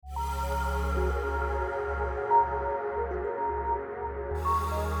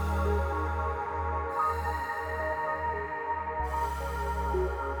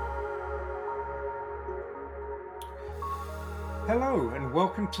Hello, and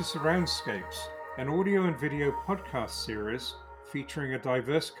welcome to Surroundscapes, an audio and video podcast series featuring a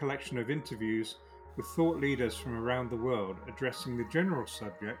diverse collection of interviews with thought leaders from around the world addressing the general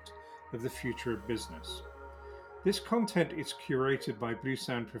subject of the future of business. This content is curated by Blue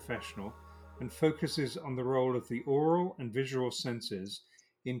Sound Professional and focuses on the role of the oral and visual senses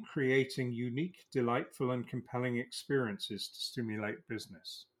in creating unique, delightful, and compelling experiences to stimulate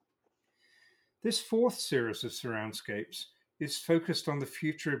business. This fourth series of Surroundscapes is focused on the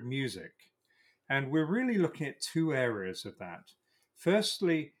future of music, and we're really looking at two areas of that.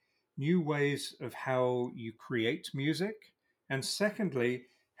 Firstly, new ways of how you create music, and secondly,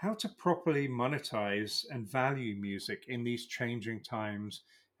 how to properly monetize and value music in these changing times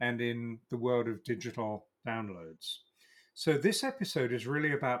and in the world of digital downloads. So, this episode is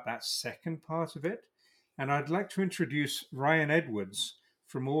really about that second part of it, and I'd like to introduce Ryan Edwards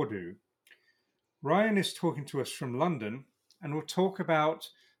from Ordu. Ryan is talking to us from London, and we'll talk about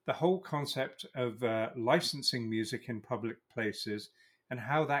the whole concept of licensing music in public places and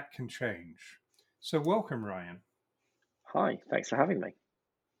how that can change. So, welcome, Ryan. Hi, thanks for having me.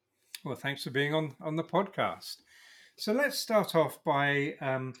 Well, thanks for being on the podcast. So, let's start off by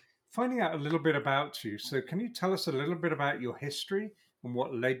finding out a little bit about you. So, can you tell us a little bit about your history and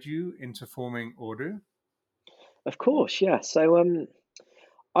what led you into forming Ordu? Of course, yeah.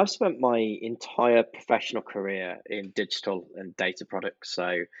 I've spent my entire professional career in digital and data products.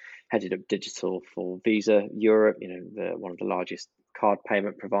 So, headed up digital for Visa Europe, one of the largest card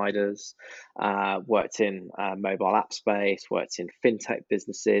payment providers. Worked in mobile app space, worked in fintech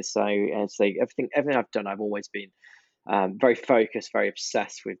businesses. So everything I've done, I've always been very focused, very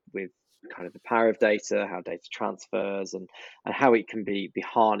obsessed with kind of the power of data, how data transfers, and how it can be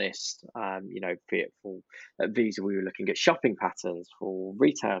harnessed. Be it for at Visa, we were looking at shopping patterns for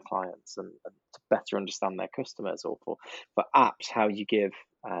retail clients and to better understand their customers, or for apps, how you give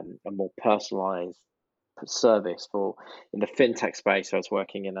a more personalized service. For in the fintech space, I was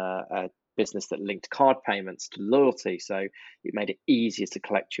working in a business that linked card payments to loyalty, so it made it easier to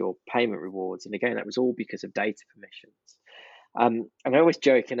collect your payment rewards. And again, that was all because of data permissions. And I always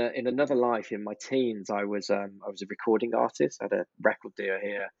joke, in another life, in my teens, I was a recording artist. I had a record deal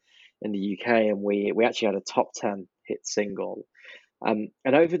here in the UK, and we actually had a top 10 hit single. And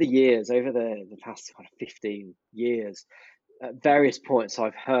over the years, over the past kind of 15 years, at various points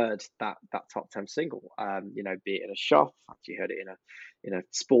I've heard that top 10 single, be it in a shop, I've actually heard it in a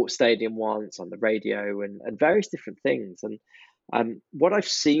sports stadium once, on the radio, and various different things. And what I've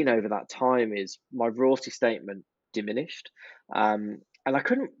seen over that time is my royalty statement diminished. And I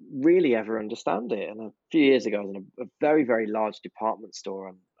couldn't really ever understand it. And a few years ago, I was in a very, very large department store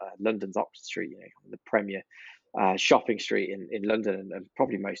on London's Oxford Street, the premier shopping street in London, and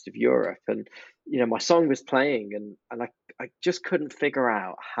probably most of Europe. And my song was playing, and I just couldn't figure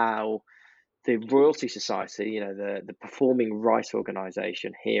out how the Royalty Society, the performing rights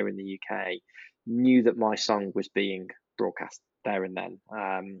organisation here in the UK, knew that my song was being broadcast there and then.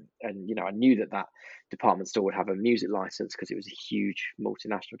 And I knew that department store would have a music license because it was a huge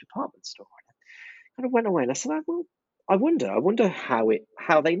multinational department store. And I went away and I said, well, I wonder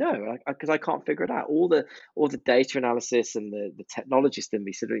how they know, because I can't figure it out. All the data analysis and the technologist in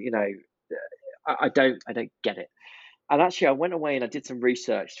me said, I don't get it. And actually, I went away and I did some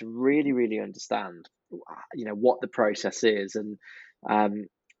research to really, really understand, what the process is. And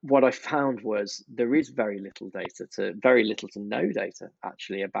what I found was there is very little to no data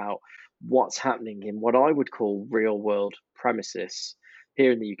actually about what's happening in what I would call real world premises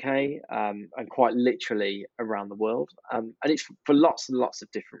here in the UK, and quite literally around the world. And it's for lots and lots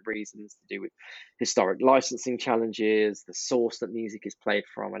of different reasons, to do with historic licensing challenges, the source that music is played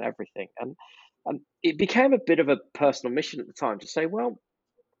from, and everything. And it became a bit of a personal mission at the time to say, well,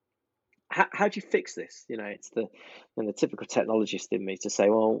 how do you fix this? It's the typical technologist in me to say,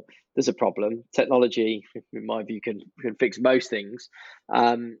 well, there's a problem. Technology, in my view, can fix most things.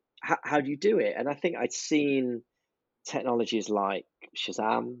 How do you do it? And I think I'd seen technologies like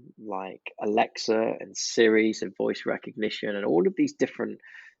Shazam, like Alexa and Siri, and voice recognition, and all of these different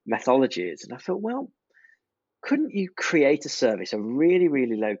methodologies. And I thought, well, couldn't you create a service, a really,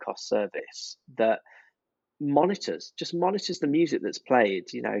 really low cost service that monitors the music that's played,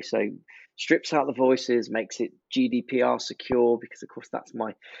 so strips out the voices, makes it GDPR secure, because of course that's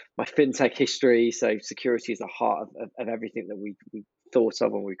my fintech history. So security is the heart of everything that we thought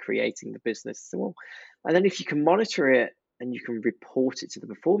of when we were creating the business. So, well, and then if you can monitor it and you can report it to the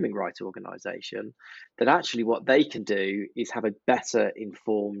performing rights organization, then actually what they can do is have a better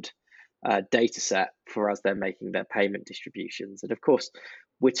informed data set for as they're making their payment distributions. And of course,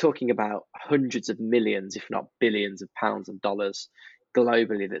 we're talking about hundreds of millions, if not billions of pounds and dollars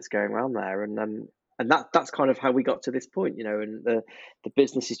globally that's going around there. And that's kind of how we got to this point, you know. And the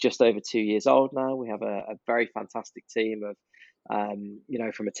business is just over 2 years old now. We have a very fantastic team of, you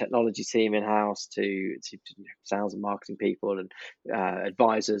know, from a technology team in house to sales and marketing people and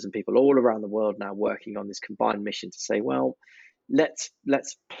advisors and people all around the world now working on this combined mission to say, well, let's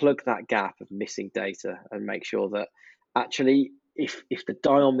plug that gap of missing data and make sure that actually if the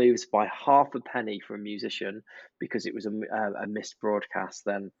dial moves by half a penny for a musician because it was a missed broadcast,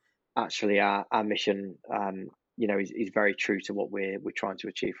 then actually our mission, you know, is very true to what we're trying to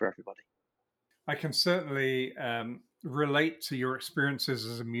achieve for everybody. I can certainly relate to your experiences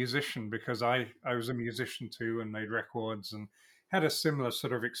as a musician because I was a musician too and made records and had a similar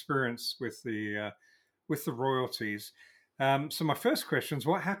sort of experience with the royalties. So my first question is,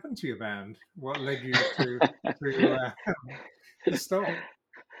 what happened to your band? What led you to to stop?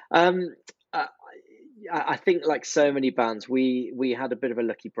 Um, I, I think, like so many bands, we had a bit of a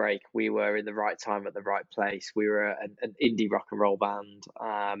lucky break. We were in the right time at the right place. We were an indie rock and roll band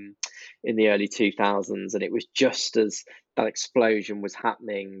in the early 2000s, and it was just as that explosion was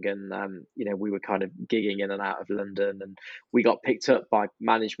happening, and you know, we were kind of gigging in and out of London, and we got picked up by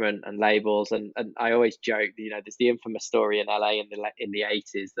management and labels. And I always joke, you know, there's the infamous story in LA in the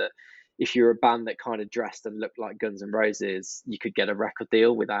 80s that if you're a band that kind of dressed and looked like Guns N' Roses, you could get a record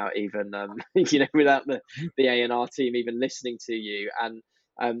deal without even, you know, without the A&R team even listening to you. And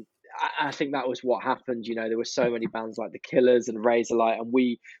um, I think that was what happened. You know, there were so many bands like the Killers and Razorlight, and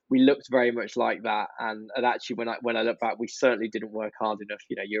we looked very much like that. And actually, when I look back, we certainly didn't work hard enough.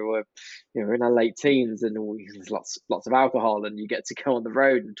 You know, you're in our late teens, and there's lots of alcohol, and you get to go on the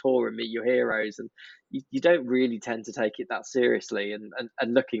road and tour and meet your heroes, and you don't really tend to take it that seriously.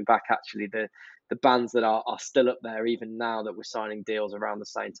 And looking back, actually, the bands that are still up there even now that were signing deals around the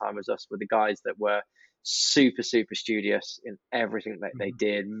same time as us were the guys that were super studious in everything that they Mhm.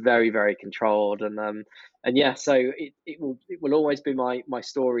 did, very controlled. And yeah, so it will always be my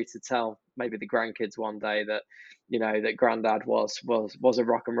story to tell maybe the grandkids one day that, you know, that granddad was a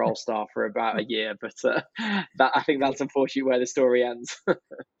rock and roll star for about a year. But that, I think, that's unfortunately where the story ends.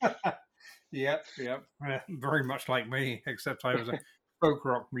 Yep, yep. Very much like me, except I was a folk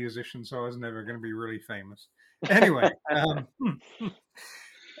rock musician, so I was never going to be really famous. Anyway,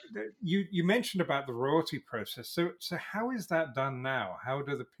 you mentioned about the royalty process. So how is that done now? How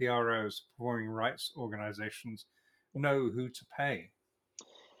do the PROs, performing rights organizations, know who to pay?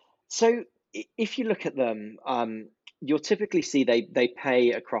 So if you look at them, you'll typically see they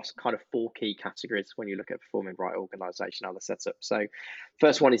pay across kind of four key categories when you look at performing right organisation, how they're set up. So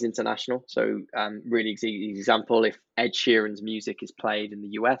first one is international. So really easy example, if Ed Sheeran's music is played in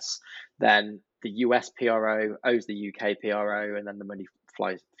the US, then the US PRO owes the UK PRO, and then the money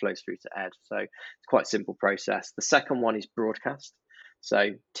flows through to Ed. So it's quite a simple process. The second one is broadcast. So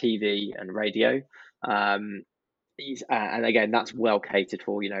TV and radio. Um, and again, that's well catered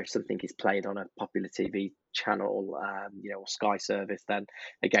for. You know, if something is played on a popular TV channel, you know, or Sky service, then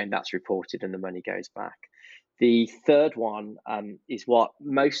again, that's reported and the money goes back. The third one is what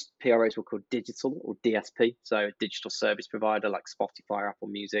most PROs will call digital or DSP, so a digital service provider like Spotify or Apple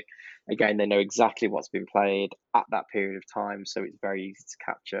Music. Again, they know exactly what's been played at that period of time, so it's very easy to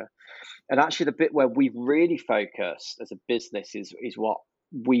capture. And actually, the bit where we've really focused as a business is what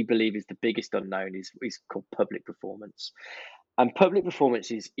we believe is the biggest unknown is called public performance. And public performance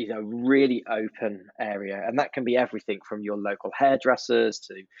is a really open area, and that can be everything from your local hairdressers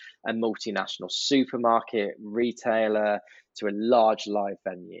to a multinational supermarket, retailer, to a large live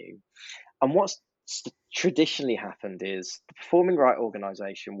venue. And what's traditionally happened is the performing right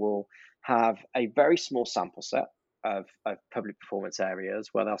organization will have a very small sample set of public performance areas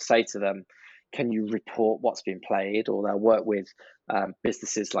where they'll say to them, can you report what's been played? Or they'll work with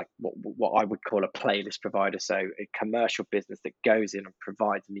businesses like what I would call a playlist provider, so a commercial business that goes in and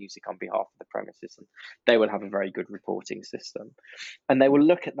provides music on behalf of the premises, and they will have a very good reporting system. And they will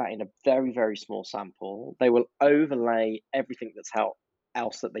look at that in a very small sample. They will overlay everything that's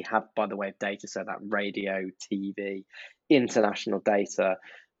else that they have by the way of data, so that radio, TV, international data,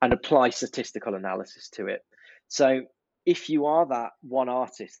 and apply statistical analysis to it. So if you are that one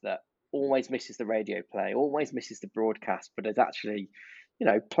artist that always misses the radio play, always misses the broadcast, but is actually, you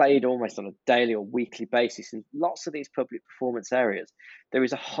know, played almost on a daily or weekly basis in lots of these public performance areas, there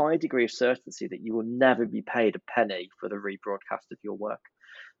is a high degree of certainty that you will never be paid a penny for the rebroadcast of your work.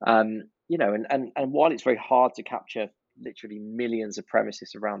 You know, and while it's very hard to capture literally millions of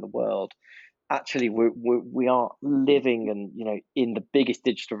premises around the world, actually we are living and, you know, in the biggest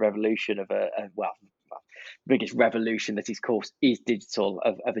digital revolution of well, biggest revolution that is, of course, is digital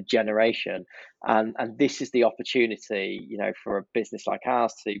of a generation. And this is the opportunity, for a business like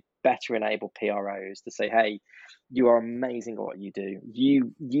ours to better enable PROs to say, hey, you are amazing at what you do.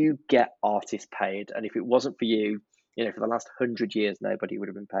 You get artists paid. And if it wasn't for you, for the last 100 years, nobody would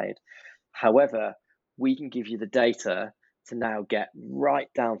have been paid. However, we can give you the data to now get right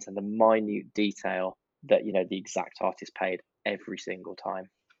down to the minute detail that, the exact artist paid every single time.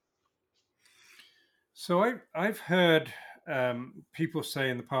 So I've heard people say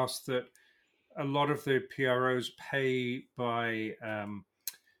in the past that a lot of the PROs pay by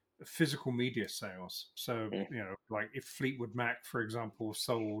physical media sales. So, like if Fleetwood Mac, for example,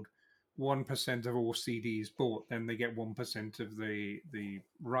 sold 1% of all CDs bought, then they get 1% of the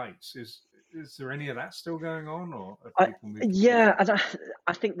rights. Is there any of that still going on, or are people moving? Yeah, and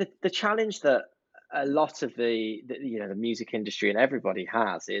I think the challenge that a lot of the music industry and everybody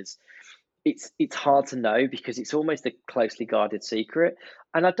has is it's hard to know because it's almost a closely guarded secret,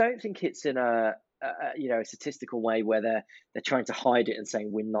 and I don't think it's in a statistical way where they're trying to hide it and saying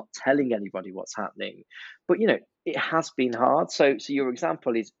we're not telling anybody what's happening, but it has been hard. So your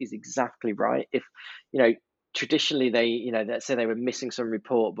example is exactly right. If traditionally they let's say they were missing some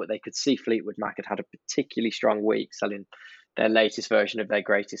report, but they could see Fleetwood Mac had a particularly strong week selling their latest version of their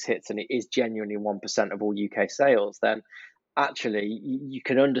greatest hits, and it is genuinely 1% of all UK sales, then actually you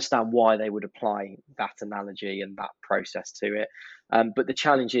can understand why they would apply that analogy and that process to it. But the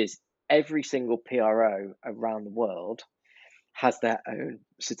challenge is every single PRO around the world has their own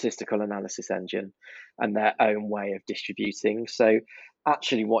statistical analysis engine and their own way of distributing. So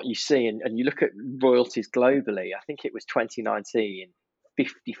actually what you see, and you look at royalties globally, I think it was 2019,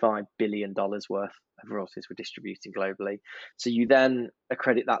 $55 billion worth of royalties were distributing globally. So you then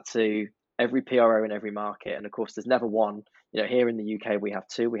accredit that to every PRO in every market. And of course, there's never one. Here in the UK, we have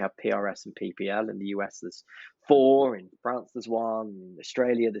two. We have PRS and PPL. In the US, there's four. In France, there's one. In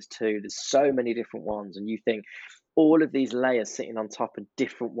Australia, there's two. There's so many different ones. And you think all of these layers sitting on top of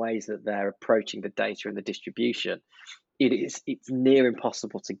different ways that they're approaching the data and the distribution, it's near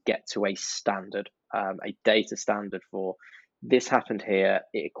impossible to get to a standard, a data standard for this happened here.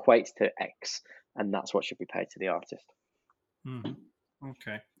 It equates to X, and that's what should be paid to the artist. Mm-hmm.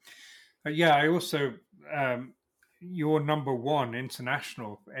 Okay. Yeah, I also your number one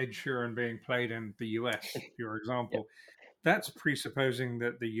international, Ed Sheeran, being played in the US, for example. Yep. That's presupposing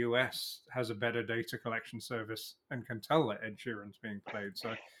that the US has a better data collection service and can tell that Ed Sheeran's being played.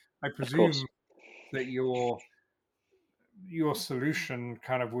 So I presume that your solution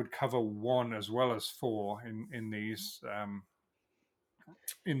kind of would cover one as well as four in these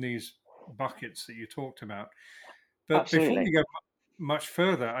buckets that you talked about. But Absolutely. Before we go much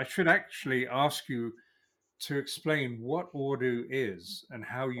further, I should actually ask you to explain what Ordu is and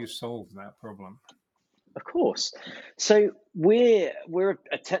how you solve that problem. Of course. So we're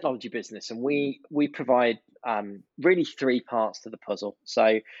a technology business, and we provide really three parts to the puzzle.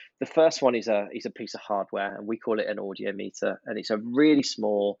 So the first one is a piece of hardware, and we call it an Audiometer, and it's a really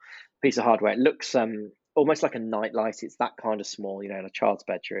small piece of hardware. It looks almost like a nightlight. It's that kind of small, in a child's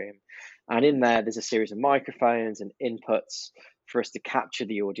bedroom, and in there's a series of microphones and inputs for us to capture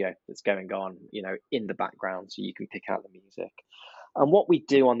the audio that's going on, in the background, so you can pick out the music. And what we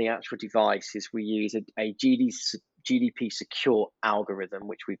do on the actual device is we use a GDP secure algorithm,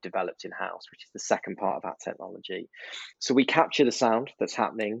 which we've developed in house, which is the second part of our technology. So we capture the sound that's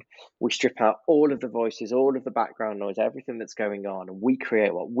happening, we strip out all of the voices, all of the background noise, everything that's going on, and we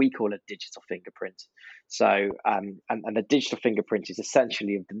create what we call a digital fingerprint. So, and the digital fingerprint is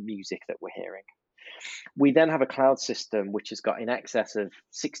essentially of the music that we're hearing. We then have a cloud system which has got in excess of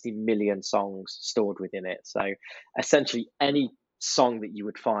 60 million songs stored within it. So essentially any song that you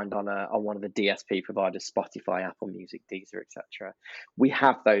would find on one of the DSP providers, Spotify, Apple Music, Deezer, etc. We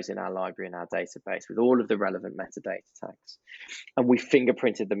have those in our library, in our database, with all of the relevant metadata tags. And we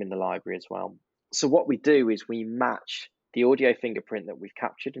fingerprinted them in the library as well. So what we do is we match the audio fingerprint that we've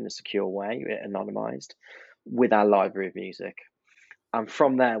captured in a secure way, anonymized, with our library of music. And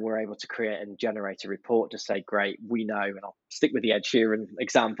from there, we're able to create and generate a report to say, great, we know, and I'll stick with the Ed Sheeran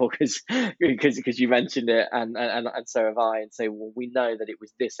example because you mentioned it, and so have I, and say, well, we know that it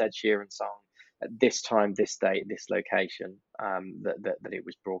was this Ed Sheeran song at this time, this date, this location, that it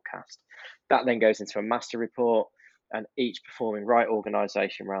was broadcast. That then goes into a master report, and each performing right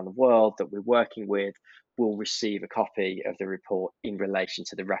organisation around the world that we're working with will receive a copy of the report in relation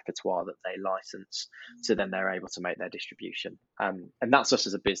to the repertoire that they license. So then they're able to make their distribution. And that's us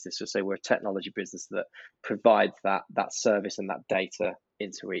as a business. So we're a technology business that provides that service and that data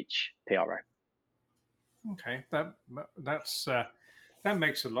into each PRO. Okay, That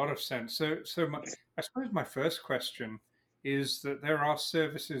makes a lot of sense. I suppose my first question is that there are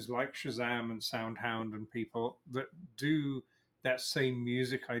services like Shazam and SoundHound and people that do that same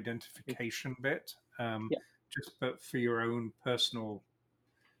music identification bit, Yeah. just but for your own personal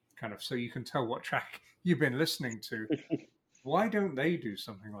kind of, so you can tell what track you've been listening to. Why don't they do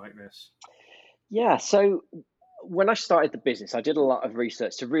something like this? Yeah. So when I started the business, I did a lot of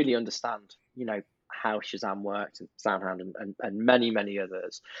research to really understand, how Shazam worked and SoundHound and many, many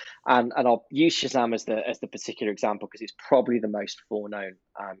others. And I'll use Shazam as the particular example because it's probably the most foreknown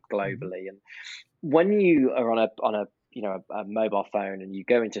Mhm. globally. And when you are on a a mobile phone and you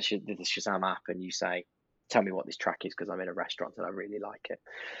go into the Shazam app and you say, "Tell me what this track is because I'm in a restaurant and I really like it,"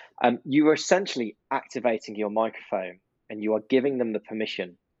 you are essentially activating your microphone and you are giving them the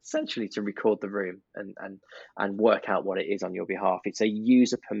permission essentially to record the room and work out what it is on your behalf. It's a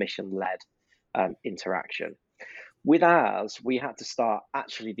user permission led interaction. With ours, we had to start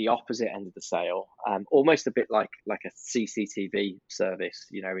actually the opposite end of the sale, almost a bit like a CCTV service,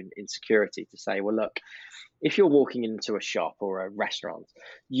 in security, to say, well, look, if you're walking into a shop or a restaurant,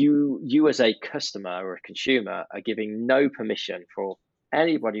 you as a customer or a consumer are giving no permission for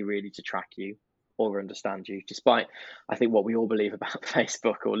anybody really to track you or understand you, despite I think what we all believe about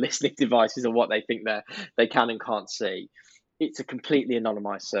Facebook or listening devices or what they think they can and can't see. It's a completely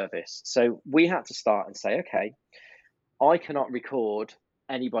anonymized service. So we had to start and say, okay, I cannot record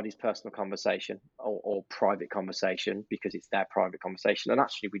anybody's personal conversation or private conversation because it's their private conversation, and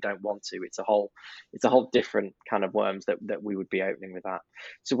actually we don't want to. It's a whole different kind of worms that we would be opening with that.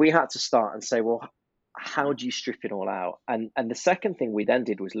 So we had to start and say, well, how do you strip it all out? And the second thing we then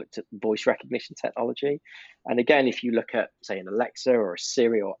did was looked at voice recognition technology. And again, if you look at, say, an Alexa or a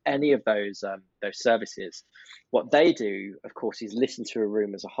Siri or any of those services, what they do, of course, is listen to a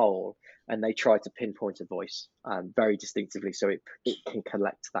room as a whole, and they try to pinpoint a voice very distinctively, so it can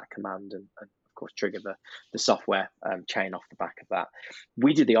collect that command and of course trigger the software chain off the back of that.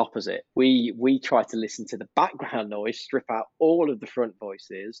 We do the opposite. We try to listen to the background noise, strip out all of the front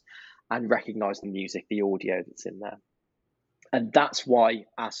voices, and recognize the music, the audio that's in there. And that's why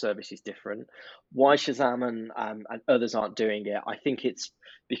our service is different. Why Shazam and others aren't doing it, I think it's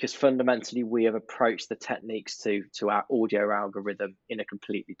because fundamentally we have approached the techniques to our audio algorithm in a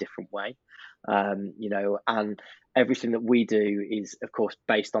completely different way. And everything that we do is, of course,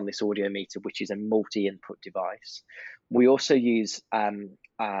 based on this audio meter, which is a multi-input device. We also use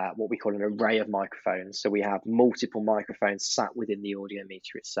what we call an array of microphones. So we have multiple microphones sat within the audio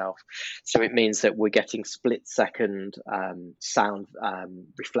meter itself. So it means that we're getting split second sound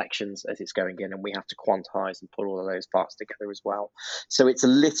reflections as it's going in, and we have to quantize and pull all of those parts together as well. So it's a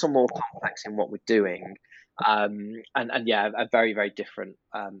little more complex in what we're doing. And yeah, a very, very different,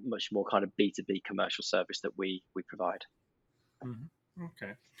 much more kind of B2B commercial service that we provide. Mhm.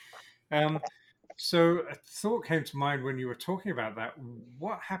 Okay. Um, so a thought came to mind when you were talking about that.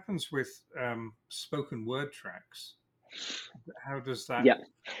 What happens with spoken word tracks? How does that? Yeah.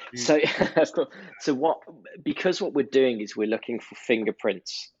 You, So, so what? Because what we're doing is we're looking for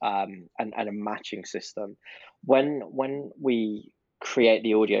fingerprints and a matching system. When we create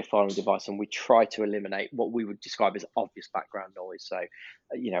the audio filing device and we try to eliminate what we would describe as obvious background noise. So,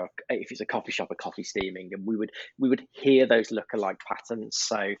 if it's a coffee shop, a coffee steaming, and we would hear those lookalike patterns.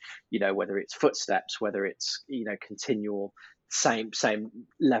 So, whether it's footsteps, whether it's continual same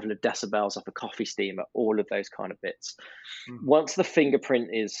level of decibels of a coffee steamer, all of those kind of bits. Mhm. Once the fingerprint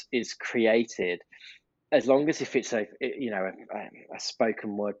is created, as long as if it's a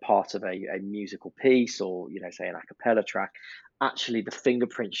spoken word part of a musical piece or say an a cappella track, actually the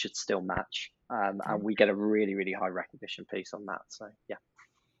fingerprint should still match, and we get a really really high recognition piece on that. So yeah.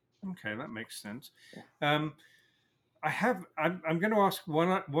 Okay, that makes sense. Um, I'm going to ask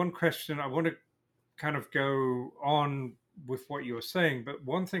one question. I want to kind of go on with what you were saying, but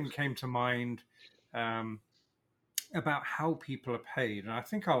one thing came to mind um, about how people are paid, and I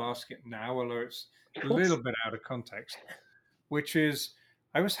think I'll ask it now, although it's Of a course. little bit out of context. Which is,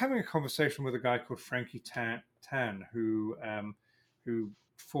 I was having a conversation with a guy called Frankie Tan, who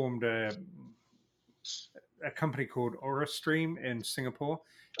formed a company called AuraStream in Singapore,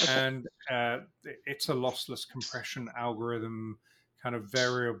 Okay. and it's a lossless compression algorithm, kind of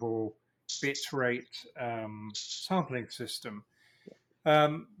variable bit rate sampling system.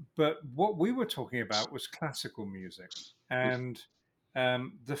 But what we were talking about was classical music, and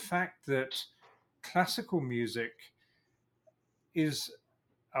the fact that classical music is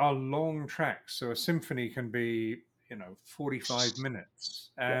are long tracks. So a symphony can be, 45 minutes.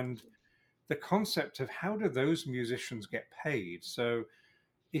 Yeah. And the concept of how do those musicians get paid? So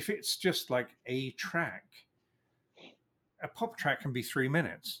if it's just like a track, a pop track can be 3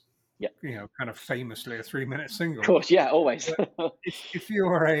 minutes. Yeah, Kind of famously a 3 minute of single. course. Yeah, always. But if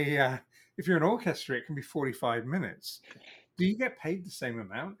you're if you're an orchestra, it can be 45 minutes. Do you get paid the same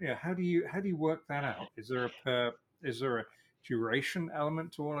amount? Yeah. How do you work that out? Is there a duration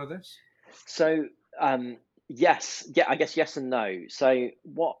element to all of this? So, yes, yeah, I guess yes and no. So,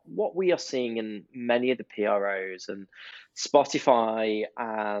 what we are seeing in many of the PROs and Spotify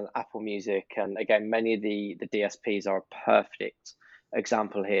and Apple Music, and again, many of the DSPs are a perfect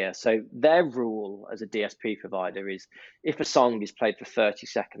example here. So, their rule as a DSP provider is if a song is played for 30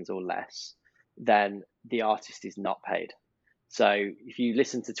 seconds or less, then the artist is not paid. So if you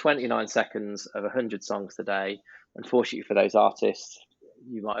listen to 29 seconds of 100 songs today, unfortunately for those artists,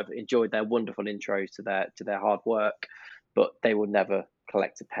 you might have enjoyed their wonderful intros to their hard work, but they will never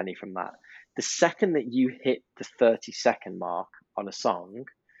collect a penny from that. The second that you hit the 30-second mark on a song,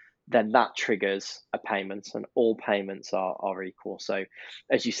 then that triggers a payment, and all payments are equal. So,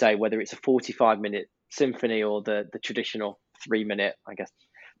 as you say, whether it's a 45-minute symphony or the traditional 3 minute, I guess,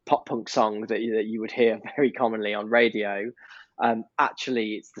 pop punk song that you would hear very commonly on radio,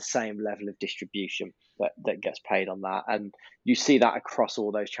 actually it's the same level of distribution that gets paid on that. And you see that across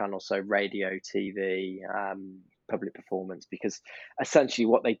all those channels, so radio, TV, public performance, because essentially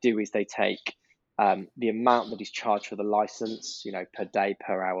what they do is they take the amount that is charged for the license, per day,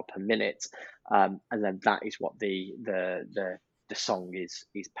 per hour, per minute, and then that is what the song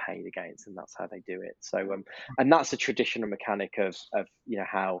is paid against, and that's how they do it. So, and that's a traditional mechanic of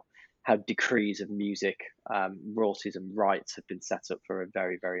how decrees of music, royalties and rights have been set up for a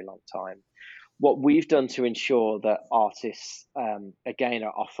very, very long time. What we've done to ensure that artists, again,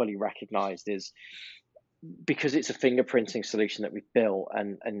 are fully recognised is because it's a fingerprinting solution that we've built,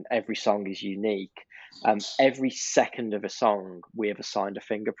 and every song is unique. Every second of a song we have assigned a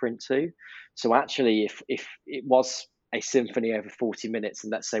fingerprint to. So actually, if it was a symphony over 40 minutes,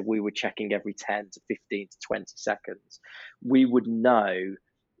 and let's say we were checking every 10 to 15 to 20 seconds, we would know,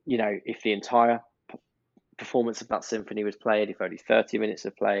 if the entire performance of that symphony was played, if only 30 minutes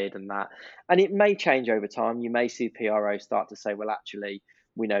are played, and it may change over time. You may see PRO start to say, well, actually,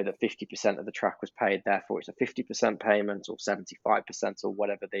 we know that 50% of the track was paid, therefore it's a 50% payment, or 75%, or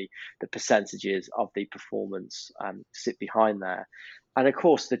whatever the percentages of the performance sit behind there. And of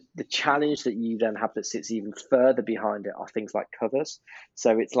course, the challenge that you then have that sits even further behind it are things like covers.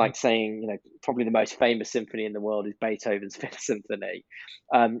 So it's like saying, probably the most famous symphony in the world is Beethoven's Fifth Symphony.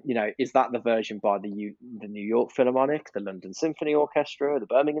 Is that the version by the New York Philharmonic, the London Symphony Orchestra, the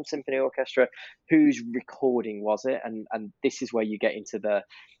Birmingham Symphony Orchestra? Whose recording was it? And this is where you get into the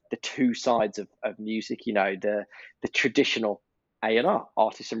two sides of music. The traditional A&R,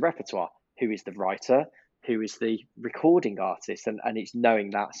 artist and repertoire. Who is the writer? Who is the recording artist? And it's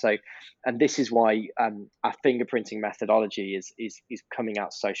knowing that. So, and this is why our fingerprinting methodology is coming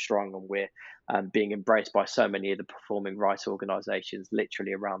out so strong, and we're being embraced by so many of the performing rights organizations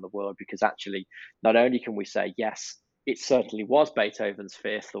literally around the world, because actually not only can we say, yes, it certainly was Beethoven's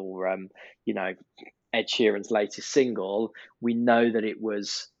Fifth, or Ed Sheeran's latest single, we know that it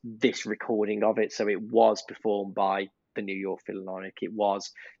was this recording of it. So it was performed by the New York Philharmonic, it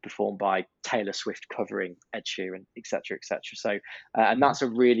was performed by Taylor Swift covering Ed Sheeran, etc., etc. So, and that's a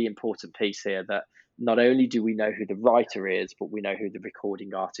really important piece here, that not only do we know who the writer is, but we know who the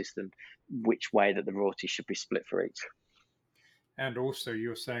recording artist and which way that the royalties should be split for each. And also,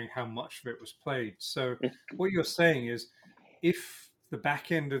 you're saying how much of it was played. So what you're saying is, if the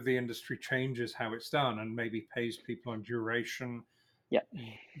back end of the industry changes how it's done and maybe pays people on duration, yeah,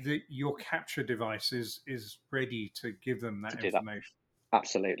 your capture device is ready to give them that information.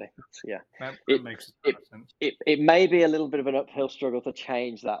 Absolutely. Yeah. That makes a ton of sense. It may be a little bit of an uphill struggle to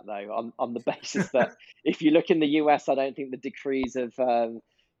change that, though, on the basis that if you look in the US, I don't think the decrees of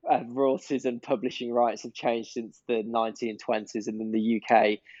royalties and publishing rights have changed since the 1920s. And in the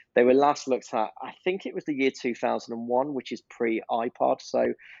UK, they were last looked at, I think it was the year 2001, which is pre-iPod.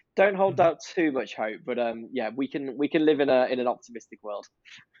 So don't hold out too much hope. But we can live in an optimistic world.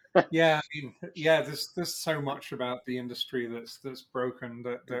 Yeah, there's so much about the industry that's broken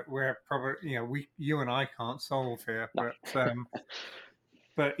that we're probably you and I can't solve here, No.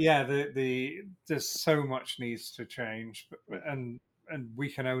 but yeah, there's so much needs to change, and we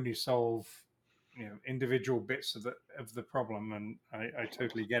can only solve individual bits of the problem, and I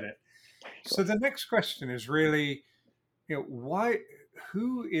totally get it. So the next question is really,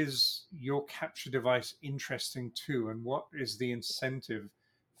 who is your capture device interesting to, and what is the incentive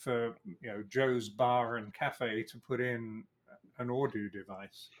for Joe's Bar and Cafe to put in an Ordu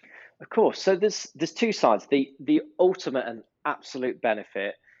device? Of course. So there's two sides. The ultimate and absolute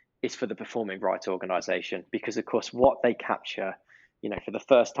benefit is for the performing rights organization, because of course what they capture, for the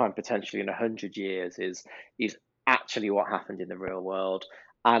first time potentially in 100 years, is actually what happened in the real world.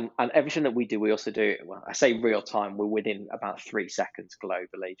 And everything that we do, we also do, well, I say real time, we're within about 3 seconds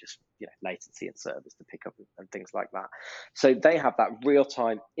globally, just latency and service to pick up and things like that. So they have that real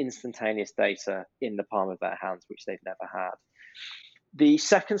time, instantaneous data in the palm of their hands, which they've never had. The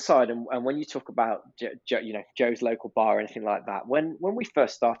second side, and when you talk about Joe's local bar or anything like that, when we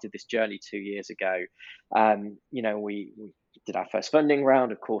first started this journey 2 years ago, we did our first funding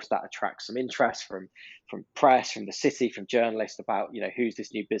round. Of course, that attracts some interest from press, from the city, from journalists about who's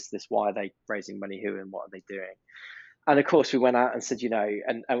this new business, why are they raising money, who and what are they doing. And of course, we went out and said,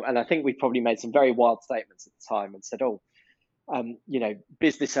 and I think we probably made some very wild statements at the time and said,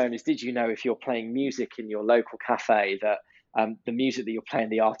 business owners, did you know if you're playing music in your local cafe that the music that you're playing,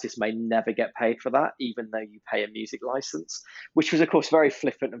 the artist may never get paid for that, even though you pay a music license, which was, of course, very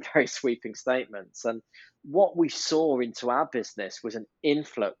flippant and very sweeping statements. And what we saw into our business was an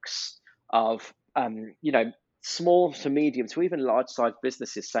influx of, small to medium to even large size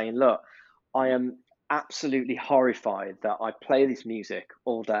businesses saying, look, I am absolutely horrified that I play this music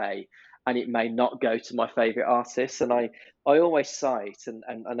all day and it may not go to my favorite artists. And I always cite, and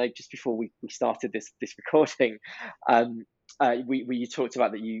I know just before we started this recording, you talked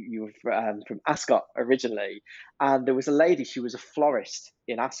about that you were from Ascot originally, and there was a lady, she was a florist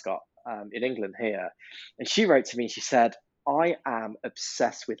in Ascot, in England here, and she wrote to me and she said, I am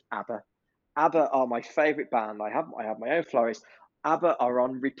obsessed with ABBA. ABBA are my favorite band. I have my own florist. ABBA are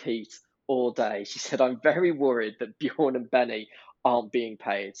on repeat all day. She said, I'm very worried that Bjorn and Benny aren't being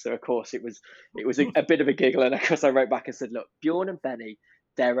paid. So of course it was a bit of a giggle, and of course I wrote back and said, look, Bjorn and Benny,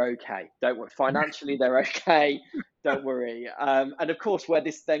 they're okay. Don't worry. Financially, they're okay. Don't worry. And of course, where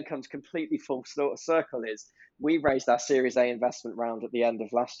this then comes completely full circle is we raised our Series A investment round at the end of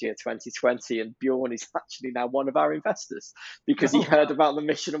last year, 2020, and Bjorn is actually now one of our investors because he heard about the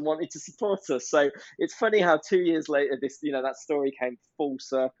mission and wanted to support us. So it's funny how 2 years later, that story came full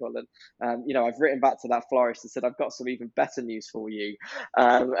circle. And I've written back to that florist and said, I've got some even better news for you.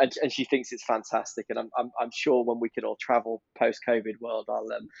 And she thinks it's fantastic. And I'm sure when we can all travel post-COVID world,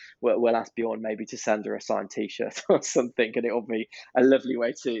 we'll ask Bjorn maybe to send her a signed T-shirt or something, and it'll be a lovely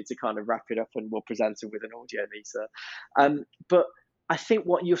way to kind of wrap it up, and we'll present it with an audio meter. But I think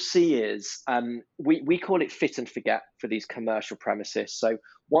what you'll see is we call it fit and forget for these commercial premises. So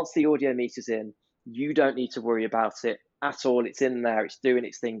once the audio meter's in, you don't need to worry about it at all. It's in there, it's doing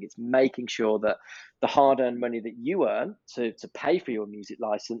its thing, it's making sure that the hard-earned money that you earn to pay for your music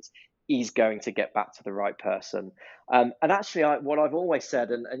license is going to get back to the right person. And actually, what I've always said,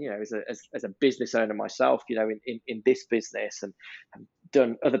 and as a business owner myself, in this business and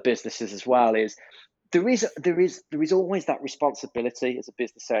done other businesses as well, is there is always that responsibility as a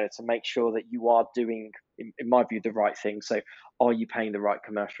business owner to make sure that you are doing, in my view, the right thing. So are you paying the right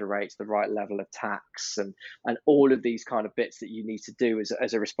commercial rates, the right level of tax, and all of these kind of bits that you need to do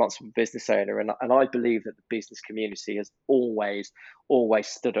as a responsible business owner? And I believe that the business community has always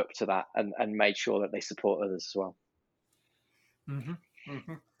stood up to that and made sure that they support others as well. Mm-hmm.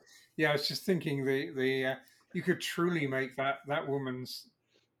 Mm-hmm. Yeah, I was just thinking the you could truly make that woman's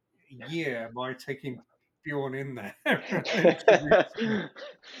year by taking Bjorn in there.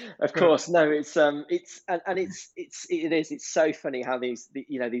 Of But course, no, it's it's so funny how these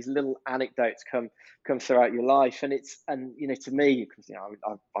little anecdotes come throughout your life, and to me, because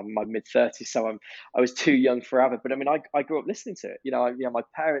I'm in my mid-30s, so I was too young for ABBA, but I mean I grew up listening to it. My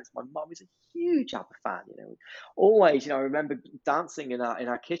parents, my mum is a huge ABBA fan. Always, I remember dancing in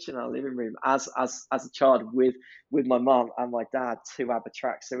our kitchen, our living room as a child with my mum and my dad to ABBA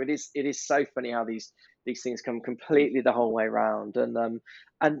tracks. So it is so funny how these things come completely the whole way around. And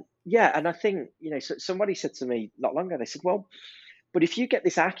yeah, and I think, so somebody said to me not long ago, they said, well, but if you get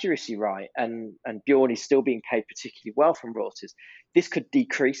this accuracy right, and Bjorn is still being paid particularly well from royalties, this could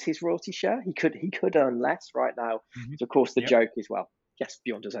decrease his royalty share. He could earn less right now. Mhm. So of course the Yep. joke is, well, yes,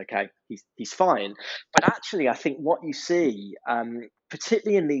 Bjorn does okay. He's fine. But actually, I think what you see,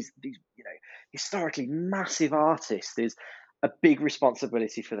 particularly in these historically massive artists, is a big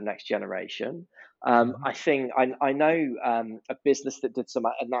responsibility for the next generation. Mhm. I think I know a business that did some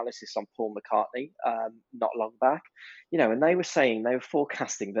analysis on Paul McCartney not long back, and they were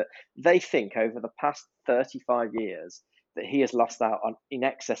forecasting that they think over the past 35 years that he has lost out on in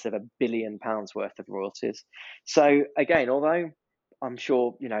excess of £1 billion worth of royalties. So again, although I'm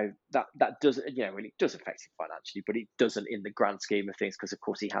sure that doesn't, it does affect him financially, but it doesn't in the grand scheme of things, because of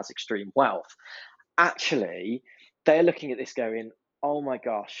course he has extreme wealth. Actually, they're looking at this going, oh my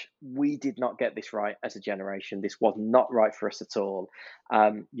gosh, we did not get this right as a generation. This was not right for us at all.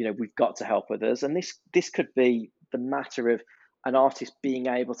 We've got to help others, and this could be the matter of an artist being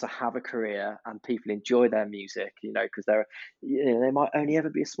able to have a career and people enjoy their music. Because they might only ever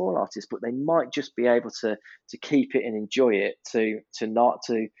be a small artist, but they might just be able to keep it and enjoy it. To not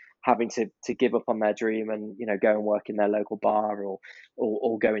to having to give up on their dream and go and work in their local bar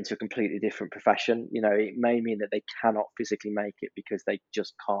or go into a completely different profession. It may mean that they cannot physically make it because they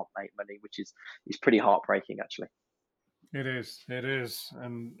just can't make money, which is pretty heartbreaking actually. It is,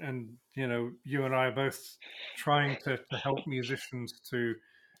 and you and I are both trying to help musicians to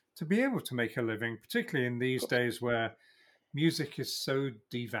be able to make a living, particularly in Of these course. days where music is so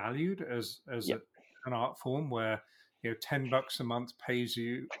devalued as Yeah. an art form, where $10 a month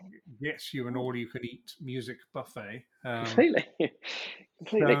gets you an all you can eat music buffet. Completely.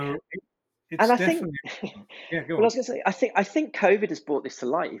 Completely. So And it's I think, definitely, yeah, go well, I on. was going to say, I think COVID has brought this to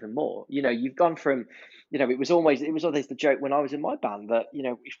light even more. You've gone from, it was always the joke when I was in my band that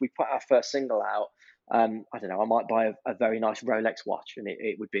if we put our first single out, I don't know, I might buy a very nice Rolex watch and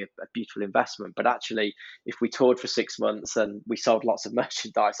it would be a beautiful investment. But actually, if we toured for 6 months and we sold lots of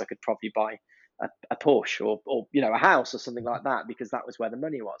merchandise, I could probably buy a Porsche or a house or something like that because that was where the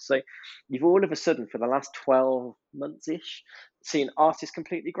money was. So you've all of a sudden for the last 12 months ish seen artists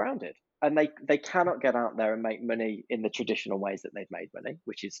completely grounded and they cannot get out there and make money in the traditional ways that they've made money,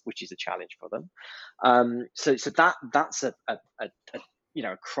 which is a challenge for them. So that's a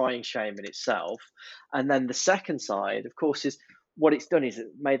crying shame in itself. And then the second side, of course, is what it's done is it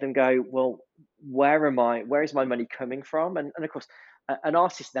made them go, well, where is my money coming from? And of course, an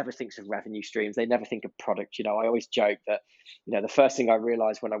artist never thinks of revenue streams. They never think of product. I always joke that, the first thing I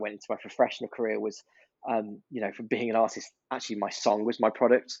realized when I went into my professional career was, from being an artist, actually my song was my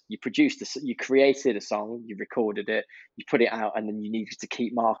product. You created a song, you recorded it, you put it out, and then you needed to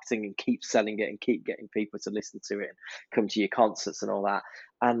keep marketing and keep selling it and keep getting people to listen to it and come to your concerts and all that.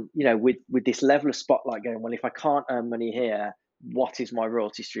 And with this level of spotlight going, well, if I can't earn money here, what is my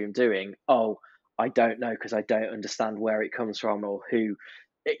royalty stream doing? Oh, I don't know because I don't understand where it comes from or who,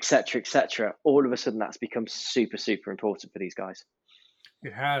 etc., etc. All of a sudden, that's become super, super important for these guys.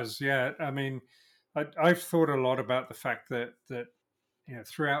 It has, yeah. I mean, I've thought a lot about the fact that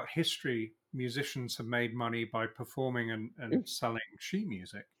throughout history, musicians have made money by performing and Mm, selling sheet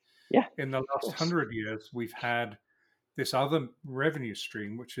music. yeah, In the of last course. 100 years, we've had this other revenue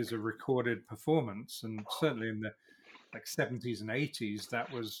stream, which is a recorded performance, and certainly in the like 70s and 80s,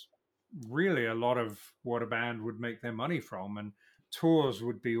 that was really a lot of what a band would make their money from, and tours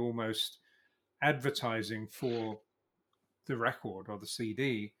would be almost advertising for the record or the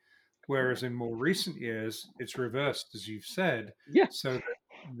CD. Whereas in more recent years, it's reversed, as you've said, Yeah, so that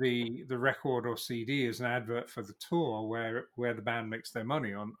the record or CD is an advert for the tour, where the band makes their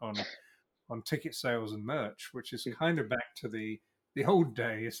money on ticket sales and merch, which is mm, kind of back to the old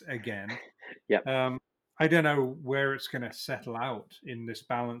days again. yeah, Um, I don't know where it's going to settle out in this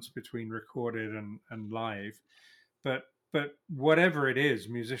balance between recorded and live, but whatever it is,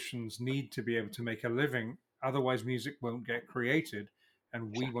 musicians need to be able to make a living. Otherwise, music won't get created,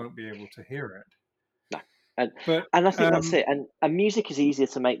 and we exactly. won't be able to hear it. No, and But and I think that's um, it. And music is easier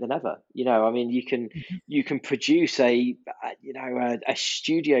to make than ever. I mean, you can produce a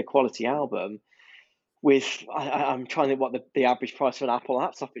studio quality album with I'm trying to think what the average price for an Apple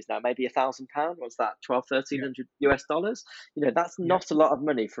laptop is now. Maybe £1,000. What's that? 12, yeah, 1300 US dollars. That's yeah, not a lot of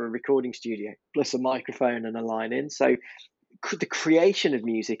money for a recording studio plus a microphone and a line in. So the creation of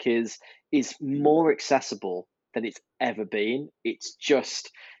music is more accessible than it's ever been. It's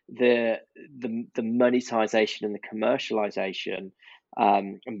just the monetization and the commercialization,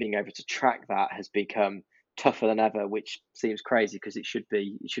 and being able to track that has become tougher than ever, which seems crazy because it should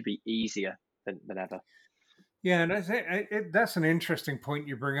be easier than ever. yeah, and that's an interesting point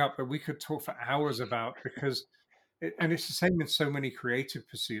you bring up that we could talk for hours about because and it's the same in so many creative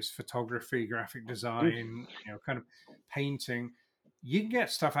pursuits: photography, graphic Mm, design, kind of painting. You can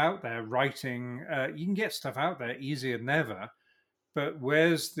get stuff out there, writing. You can get stuff out there easier than ever. But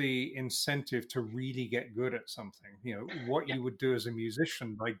where's the incentive to really get good at something? What yeah, you would do as a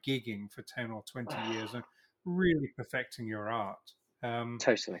musician by gigging for 10 or 20 years and really perfecting your art. Um,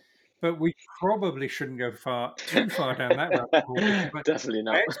 totally. but we probably shouldn't go too far down that rabbit hole because Definitely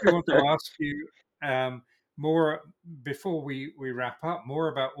I not. actually want to ask you um, more before we wrap up, more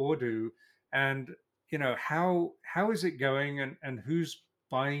about Ordu and how is it going and who's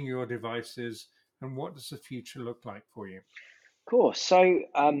buying your devices and what does the future look like for you? Cool. So,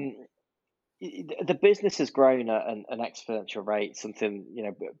 the business has grown at an exponential rate, something,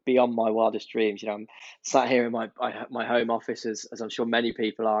 beyond my wildest dreams. I'm sat here in my home office, as I'm sure many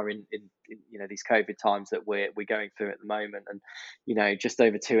people are in these COVID times that we're going through at the moment. And just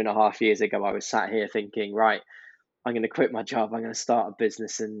over 2.5 years ago, I was sat here thinking, right, I'm going to quit my job. I'm going to start a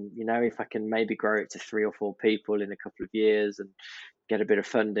business, and if I can maybe grow it to 3 or 4 people in a couple of years and get a bit of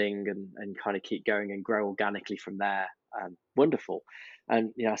funding and kind of keep going and grow organically from there. Wonderful.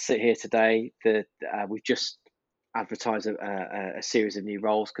 And I sit here today. We've just advertised a series of new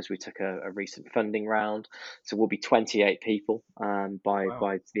roles because we took a recent funding round. So we'll be 28 people Wow.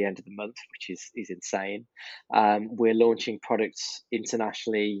 by the end of the month, which is insane. We're launching products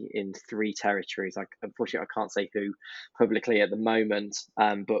internationally in 3 territories. Unfortunately, I can't say who publicly at the moment,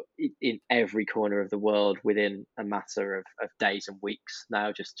 but in every corner of the world within a matter of days and weeks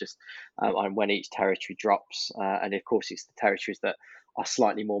now, just on when each territory drops. And of course, it's the territories that are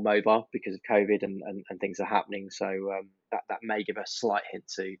slightly more mobile because of COVID and things are happening. So that may give a slight hint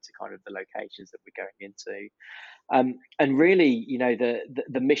to kind of the locations that we're going into. And really,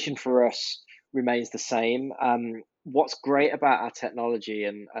 the mission for us remains the same. What's great about our technology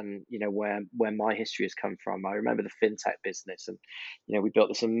and where my history has come from, I remember the fintech business, and we built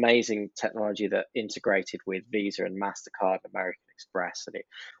this amazing technology that integrated with Visa and Mastercard and American Express, and it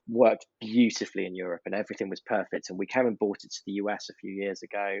worked beautifully in Europe, and everything was perfect. And we came and brought it to the US a few years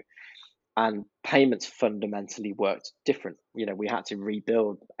ago, and payments fundamentally worked different. We had to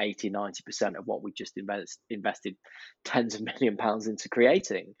rebuild 80-90% of what we just invested tens of £1 million into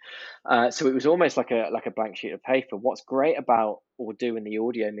creating. So it was almost like a blank sheet of paper. What's great about Audio and the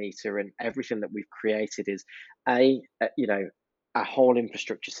Audiometer and everything that we've created is our whole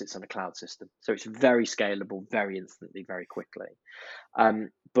infrastructure sits on a cloud system, so it's very scalable, very instantly, very quickly.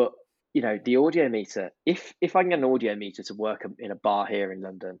 But the audio meter, if I can get an audio meter to work in a bar here in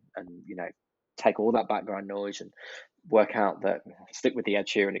London, and take all that background noise and work out that, stick with the Ed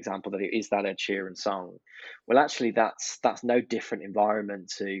Sheeran example, that it is that Ed Sheeran song. Well, actually, that's no different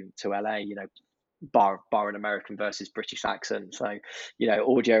environment to LA. Bar an American versus British accent. So,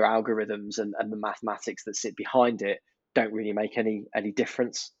 audio algorithms and the mathematics that sit behind it don't really make any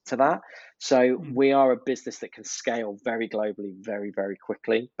difference to that. So Hmm. we are a business that can scale very globally, very, very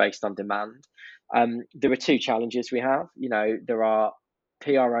quickly based on demand. There are 2 challenges we have. There are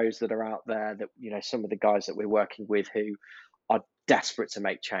PROs that are out there that, some of the guys that we're working with who are desperate to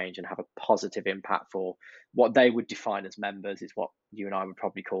make change and have a positive impact for what they would define as members, is what you and I would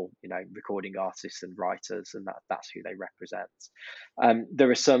probably call, recording artists and writers, and that's who they represent.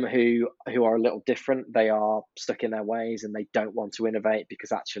 There are some who are a little different. They are stuck in their ways and they don't want to innovate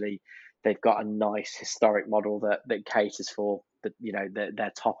because actually they've got a nice historic model that caters for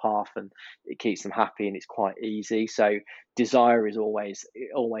their top half, and it keeps them happy and it's quite easy. So desire is always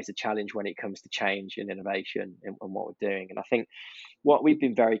a challenge when it comes to change and innovation and what we're doing. And I think what we've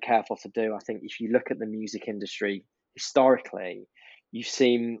been very careful to do, I think if you look at the music industry historically, you've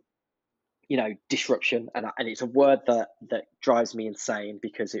seen disruption, and it's a word that drives me insane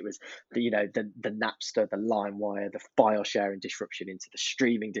because it was the Napster, the LimeWire, the file sharing disruption into the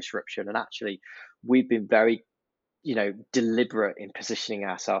streaming disruption. And actually we've been very deliberate in positioning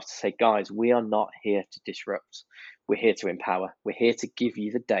ourselves to say, guys, we are not here to disrupt. We're here to empower. We're here to give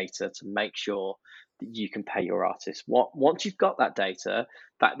you the data to make sure that you can pay your artists. Once you've got that data,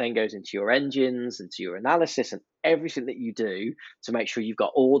 that then goes into your engines, into your analysis, and everything that you do to make sure you've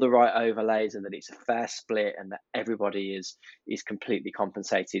got all the right overlays and that it's a fair split and that everybody is completely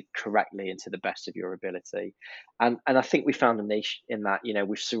compensated correctly and to the best of your ability. And I think we found a niche in that.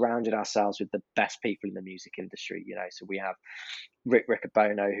 We've surrounded ourselves with the best people in the music industry. So we have Rick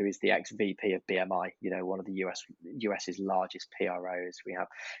Riccobono, who is the ex-VP of BMI, one of the US's largest PROs. We have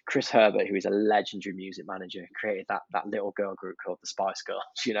Chris Herbert, who is a legendary music manager, created that little girl group called the Spice Girls,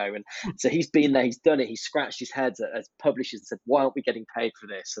 and so he's been there, he's done it, he's scratched his head as publishers and said, why aren't we getting paid for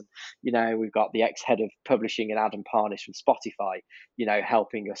this? And we've got the ex-head of publishing and Adam Parnish from Spotify,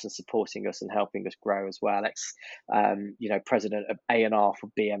 helping us and supporting us and helping us grow as well. President of A&R for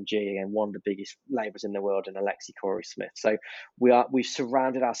BMG and one of the biggest labels in the world, and Alexi Corey Smith. So we've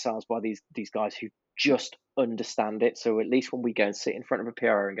surrounded ourselves by these guys who just understand it. So at least when we go and sit in front of a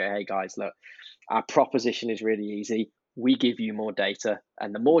PRO and go, hey guys, look, our proposition is really easy. We give you more data,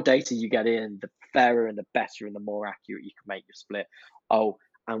 and the more data you get in, the fairer and the better and the more accurate you can make your split. Oh,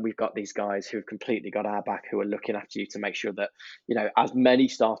 and we've got these guys who've completely got our back, who are looking after you to make sure that, as many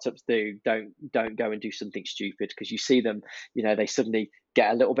startups do, don't go and do something stupid, because you see them, they suddenly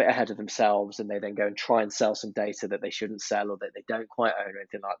get a little bit ahead of themselves, and they then go and try and sell some data that they shouldn't sell or that they don't quite own or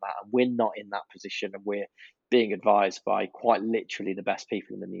anything like that. And we're not in that position, and we're being advised by quite literally the best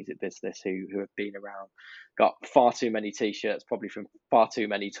people in the music business who have been around, got far too many t-shirts, probably from far too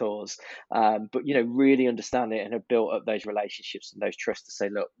many tours, but really understand it and have built up those relationships and those trusts to say,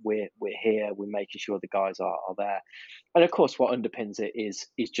 look, we're here, we're making sure the guys are there. And of course, what underpins it is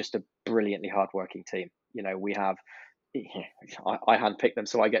just a brilliantly hardworking team. We have, I handpicked them,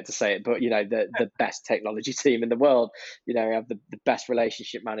 so I get to say it. But the best technology team in the world. We have the best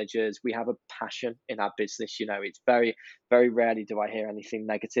relationship managers. We have a passion in our business. It's very, very rarely do I hear anything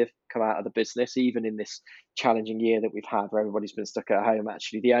negative come out of the business, even in this challenging year that we've had, where everybody's been stuck at home.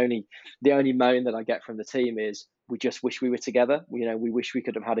 Actually, the only moan that I get from the team is, we just wish we were together. We wish we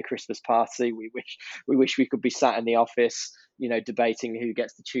could have had a Christmas party. We wish we could be sat in the office, debating who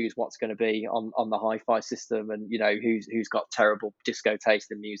gets to choose what's going to be on the hi-fi system, and who's got terrible disco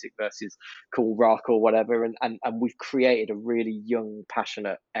taste in music versus cool rock or whatever. And we've created a really young,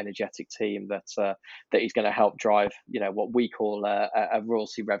 passionate, energetic team that is going to help drive what we call a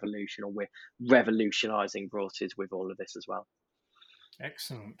royalty revolution, or we're revolutionising royalties with all of this as well.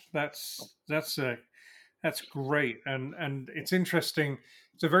 Excellent. That's great, and it's interesting.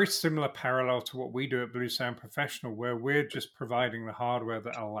 It's a very similar parallel to what we do at Blue Sound Professional, where we're just providing the hardware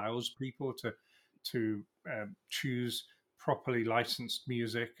that allows people to choose properly licensed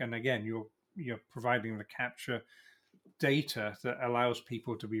music. And again, you're providing the capture data that allows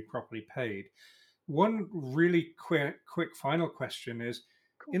people to be properly paid. One really quick final question is: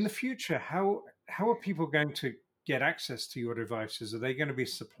 in the future, how are people going to get access to your devices? Are they going to be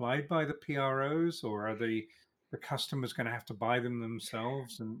supplied by the PROs, or are the customers going to have to buy them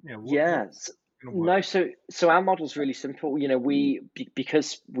themselves? And Yes. No, so our model is really simple.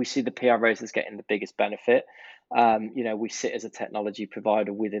 Because we see the PROs as getting the biggest benefit. We sit as a technology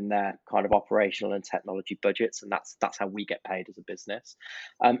provider within their kind of operational and technology budgets, and that's how we get paid as a business.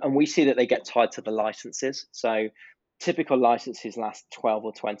 And we see that they get tied to the licenses. So typical licenses last 12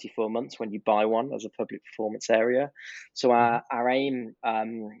 or 24 months when you buy one as a public performance area. So our aim,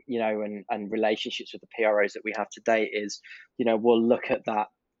 and relationships with the PROs that we have to date is, we'll look at that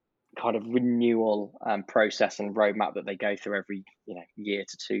kind of renewal process and roadmap that they go through every year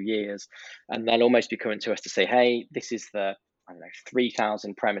to 2 years, and they'll almost be coming to us to say, hey, this is the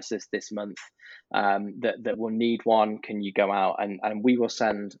 3,000 premises this month that will need one. Can you go out and we will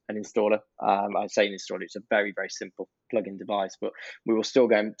send an installer? I say an installer, it's a very, very simple plug-in device, but we will still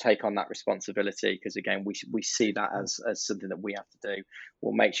go and take on that responsibility, because again, we see that as something that we have to do.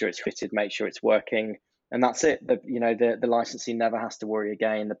 We'll make sure it's fitted, make sure it's working, and that's it. The licensee never has to worry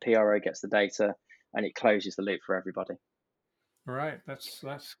again. The PRO gets the data, and it closes the loop for everybody. Right, that's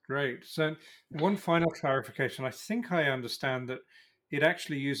great. So, one final clarification: I think I understand that it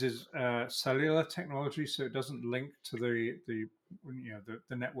actually uses cellular technology, so it doesn't link to the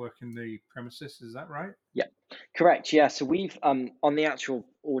network in the premises. Is that right? Yeah, correct. Yeah, so we've on the actual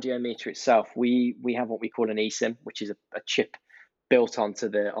audio meter itself, we have what we call an eSIM, which is a chip built onto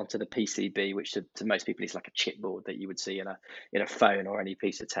the PCB, which to most people is like a chipboard that you would see in a phone or any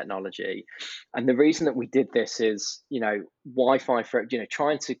piece of technology. And the reason that we did this is, Wi-Fi for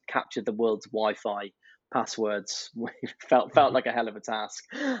trying to capture the world's Wi-Fi passwords felt like a hell of a task.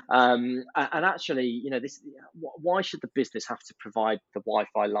 And actually, why should the business have to provide the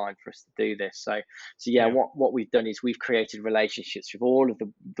Wi-Fi line for us to do this? So yeah, what we've done is we've created relationships with all of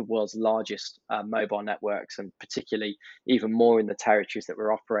the world's largest mobile networks, and particularly even more in the territories that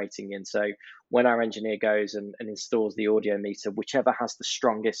we're operating in. So when our engineer goes and installs the audio meter, whichever has the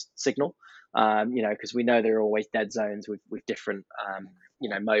strongest signal, because we know there are always dead zones with different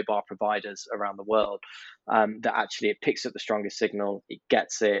mobile providers around the world, that actually it picks up the strongest signal, it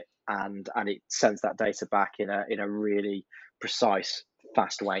gets it, and it sends that data back in a really precise,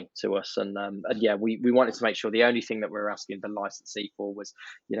 fast way to us. And yeah, we wanted to make sure the only thing that we were asking the licensee for was,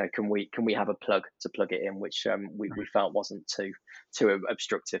 can we have a plug to plug it in, which we felt wasn't too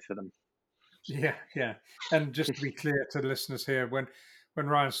obstructive for them. Yeah. And just to be clear to the listeners here, when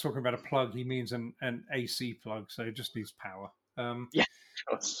Ryan's talking about a plug, he means an AC plug, so it just needs power. Yeah,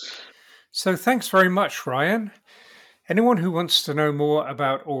 sure. So thanks very much, Ryan. Anyone who wants to know more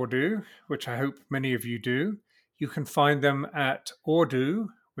about Audoo, which I hope many of you do, you can find them at Audoo,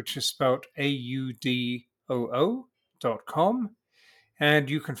 which is spelled AUDOO.com. And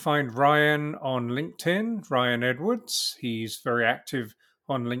you can find Ryan on LinkedIn, Ryan Edwards. He's very active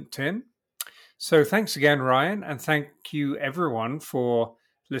on LinkedIn. So thanks again, Ryan, and thank you everyone for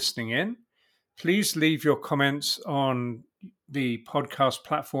listening in. Please leave your comments on the podcast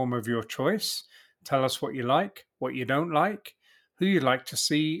platform of your choice. Tell us what you like, what you don't like, who you'd like to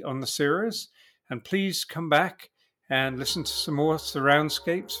see on the series, and please come back and listen to some more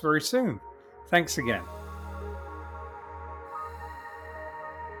Surroundscapes very soon. Thanks again.